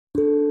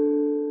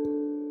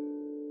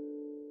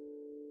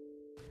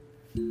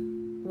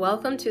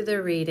Welcome to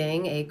the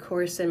reading, A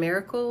Course in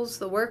Miracles,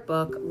 the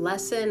workbook,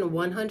 Lesson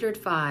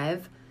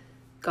 105,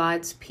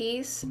 God's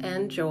Peace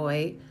and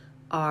Joy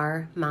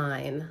Are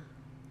Mine.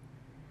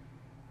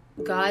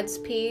 God's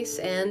peace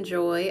and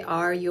joy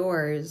are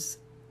yours.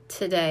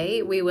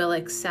 Today we will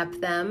accept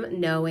them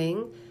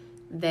knowing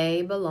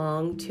they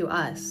belong to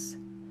us.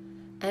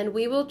 And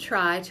we will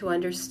try to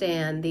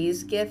understand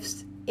these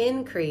gifts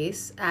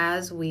increase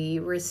as we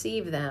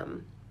receive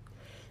them.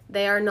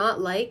 They are not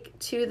like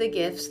to the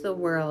gifts the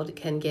world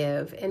can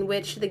give, in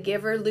which the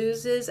giver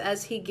loses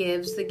as he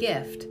gives the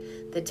gift.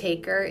 The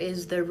taker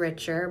is the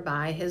richer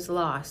by his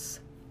loss.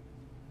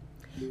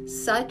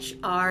 Such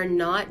are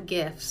not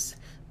gifts,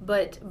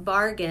 but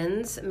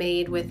bargains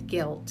made with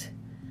guilt.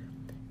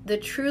 The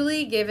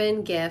truly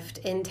given gift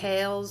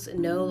entails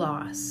no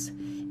loss.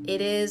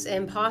 It is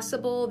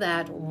impossible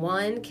that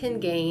one can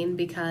gain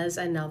because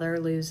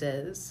another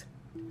loses.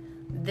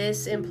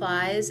 This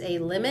implies a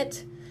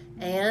limit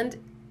and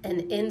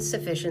an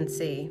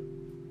insufficiency.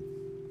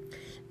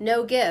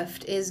 No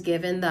gift is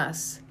given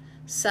thus.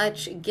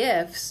 Such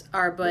gifts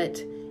are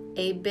but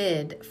a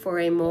bid for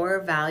a more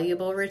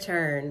valuable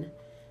return,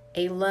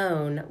 a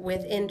loan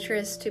with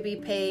interest to be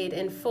paid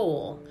in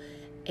full,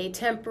 a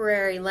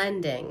temporary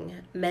lending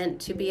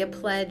meant to be a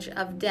pledge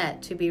of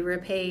debt to be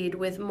repaid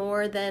with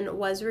more than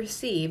was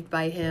received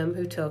by him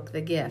who took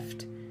the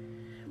gift.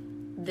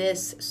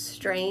 This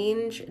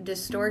strange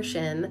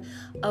distortion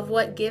of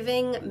what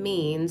giving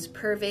means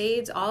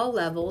pervades all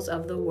levels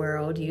of the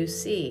world you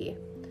see.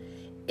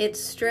 It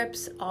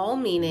strips all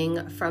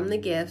meaning from the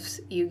gifts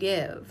you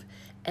give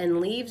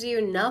and leaves you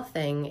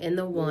nothing in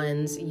the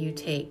ones you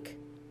take.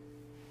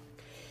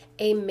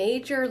 A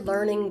major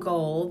learning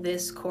goal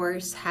this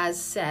course has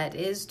set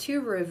is to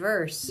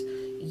reverse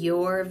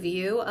your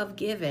view of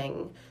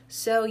giving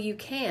so you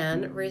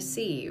can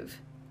receive.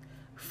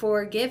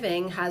 For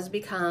giving has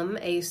become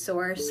a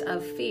source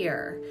of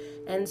fear,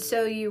 and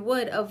so you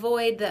would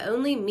avoid the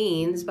only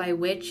means by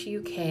which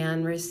you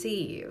can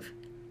receive.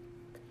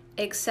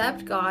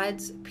 Accept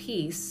God's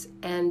peace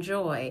and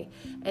joy,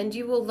 and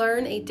you will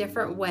learn a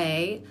different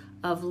way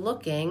of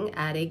looking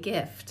at a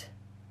gift.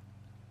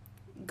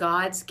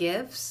 God's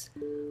gifts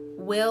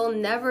will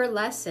never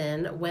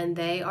lessen when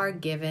they are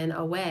given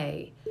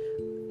away.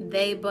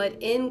 They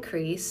but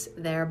increase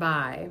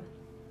thereby.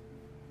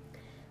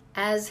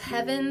 As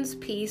heaven's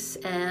peace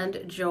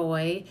and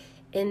joy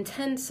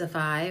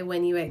intensify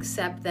when you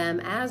accept them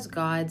as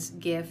God's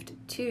gift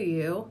to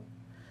you,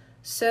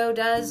 so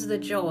does the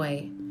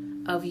joy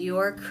of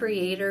your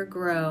Creator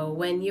grow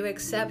when you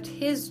accept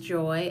His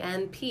joy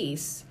and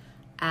peace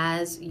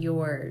as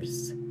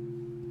yours.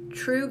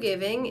 True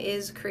giving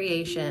is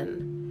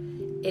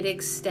creation. It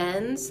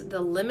extends the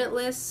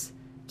limitless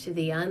to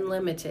the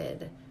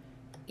unlimited,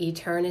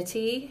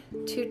 eternity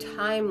to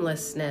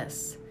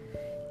timelessness,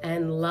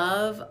 and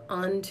love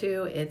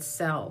unto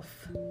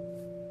itself.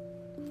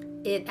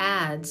 It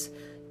adds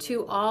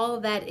to all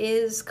that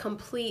is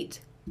complete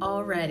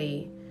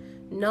already,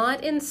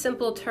 not in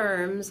simple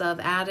terms of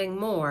adding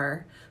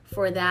more,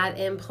 for that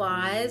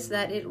implies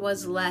that it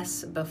was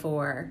less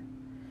before.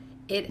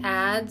 It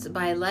adds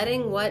by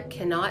letting what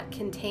cannot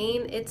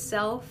contain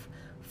itself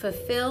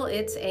fulfill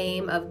its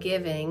aim of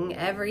giving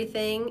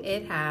everything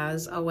it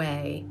has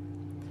away,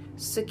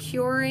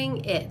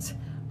 securing it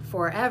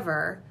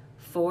forever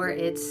for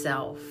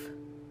itself.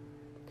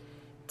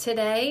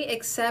 Today,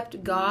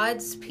 accept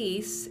God's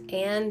peace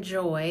and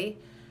joy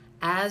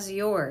as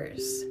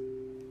yours.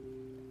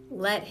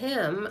 Let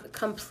Him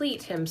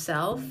complete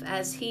Himself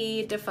as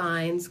He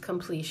defines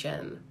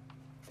completion.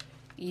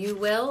 You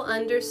will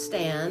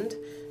understand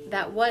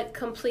that what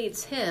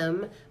completes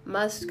Him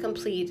must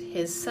complete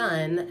His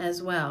Son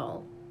as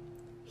well.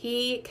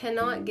 He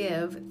cannot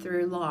give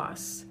through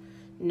loss.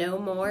 No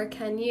more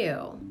can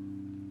you.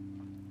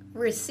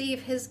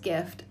 Receive His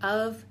gift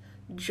of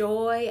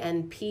joy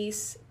and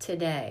peace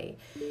today,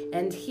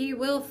 and He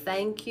will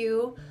thank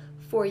you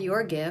for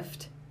your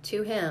gift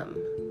to Him.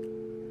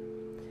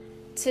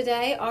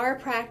 Today, our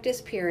practice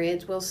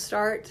periods will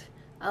start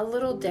a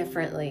little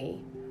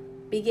differently.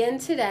 Begin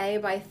today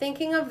by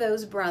thinking of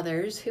those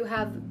brothers who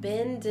have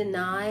been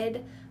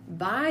denied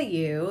by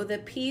you the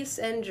peace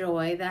and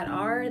joy that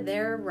are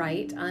their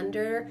right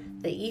under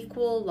the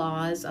equal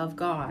laws of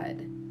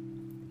God.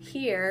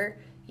 Here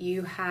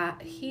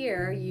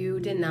you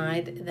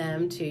denied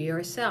them to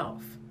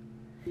yourself,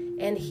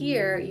 and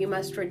here you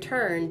must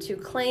return to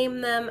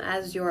claim them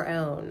as your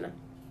own.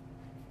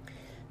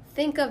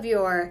 Think of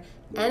your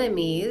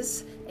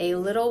enemies a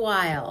little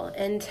while,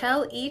 and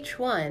tell each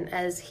one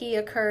as he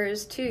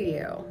occurs to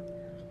you,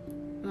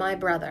 "My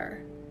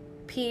brother,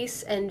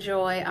 peace and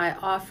joy I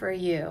offer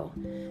you,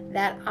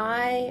 that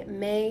I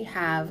may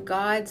have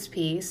God's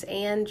peace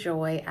and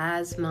joy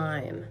as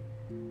mine."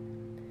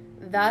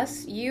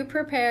 Thus, you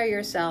prepare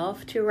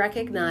yourself to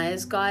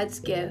recognize God's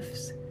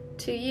gifts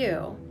to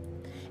you,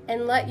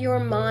 and let your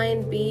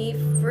mind be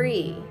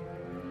free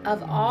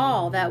of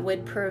all that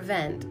would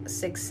prevent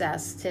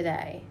success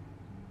today.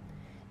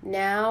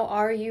 Now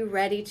are you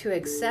ready to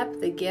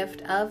accept the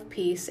gift of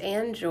peace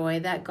and joy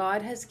that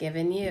God has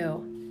given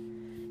you?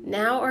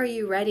 Now are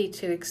you ready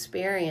to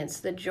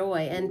experience the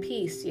joy and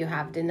peace you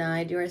have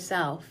denied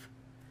yourself?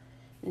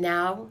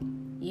 Now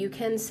you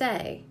can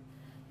say,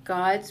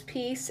 God's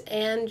peace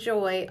and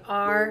joy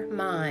are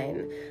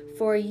mine,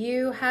 for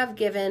you have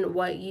given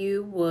what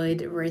you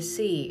would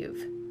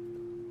receive.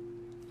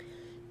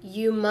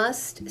 You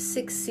must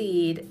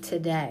succeed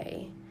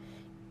today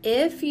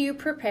if you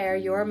prepare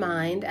your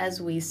mind as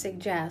we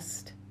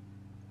suggest.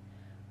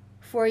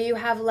 For you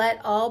have let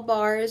all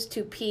bars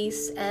to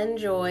peace and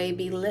joy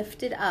be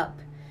lifted up,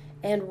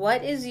 and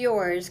what is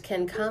yours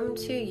can come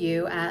to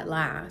you at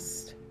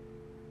last.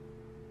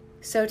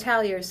 So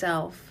tell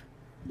yourself,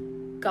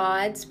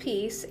 God's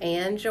peace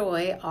and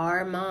joy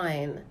are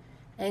mine,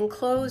 and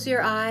close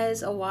your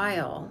eyes a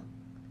while,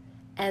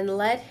 and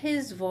let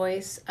His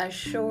voice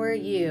assure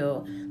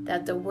you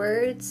that the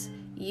words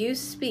you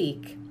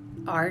speak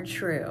are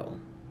true.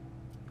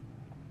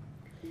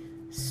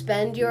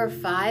 Spend your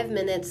 5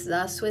 minutes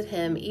thus with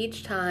Him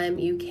each time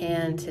you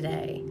can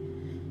today.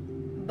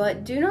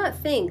 But do not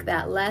think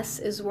that less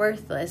is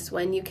worthless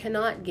when you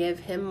cannot give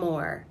Him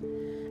more.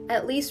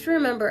 At least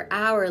remember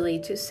hourly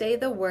to say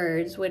the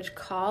words which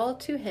call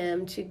to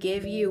Him to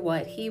give you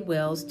what He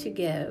wills to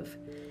give,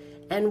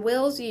 and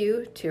wills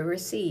you to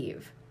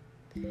receive.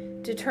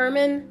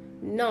 Determine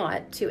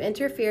not to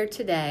interfere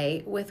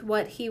today with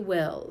what He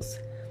wills.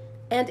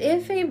 And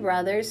if a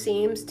brother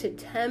seems to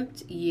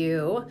tempt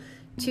you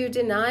to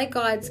deny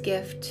God's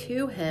gift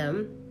to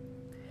him,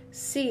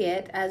 see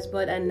it as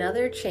but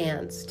another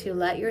chance to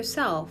let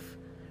yourself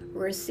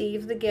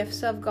receive the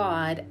gifts of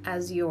God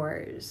as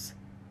yours.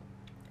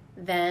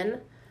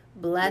 Then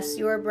bless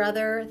your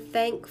brother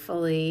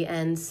thankfully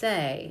and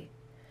say,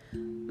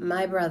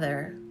 My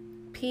brother,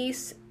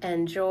 peace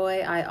and joy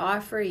I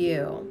offer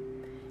you,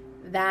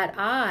 that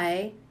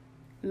I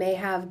may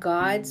have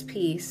God's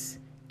peace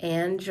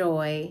and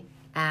joy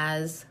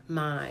as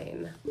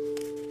mine.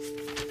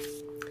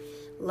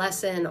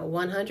 Lesson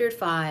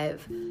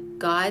 105,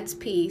 God's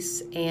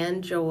peace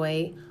and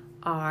joy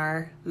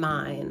are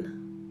mine.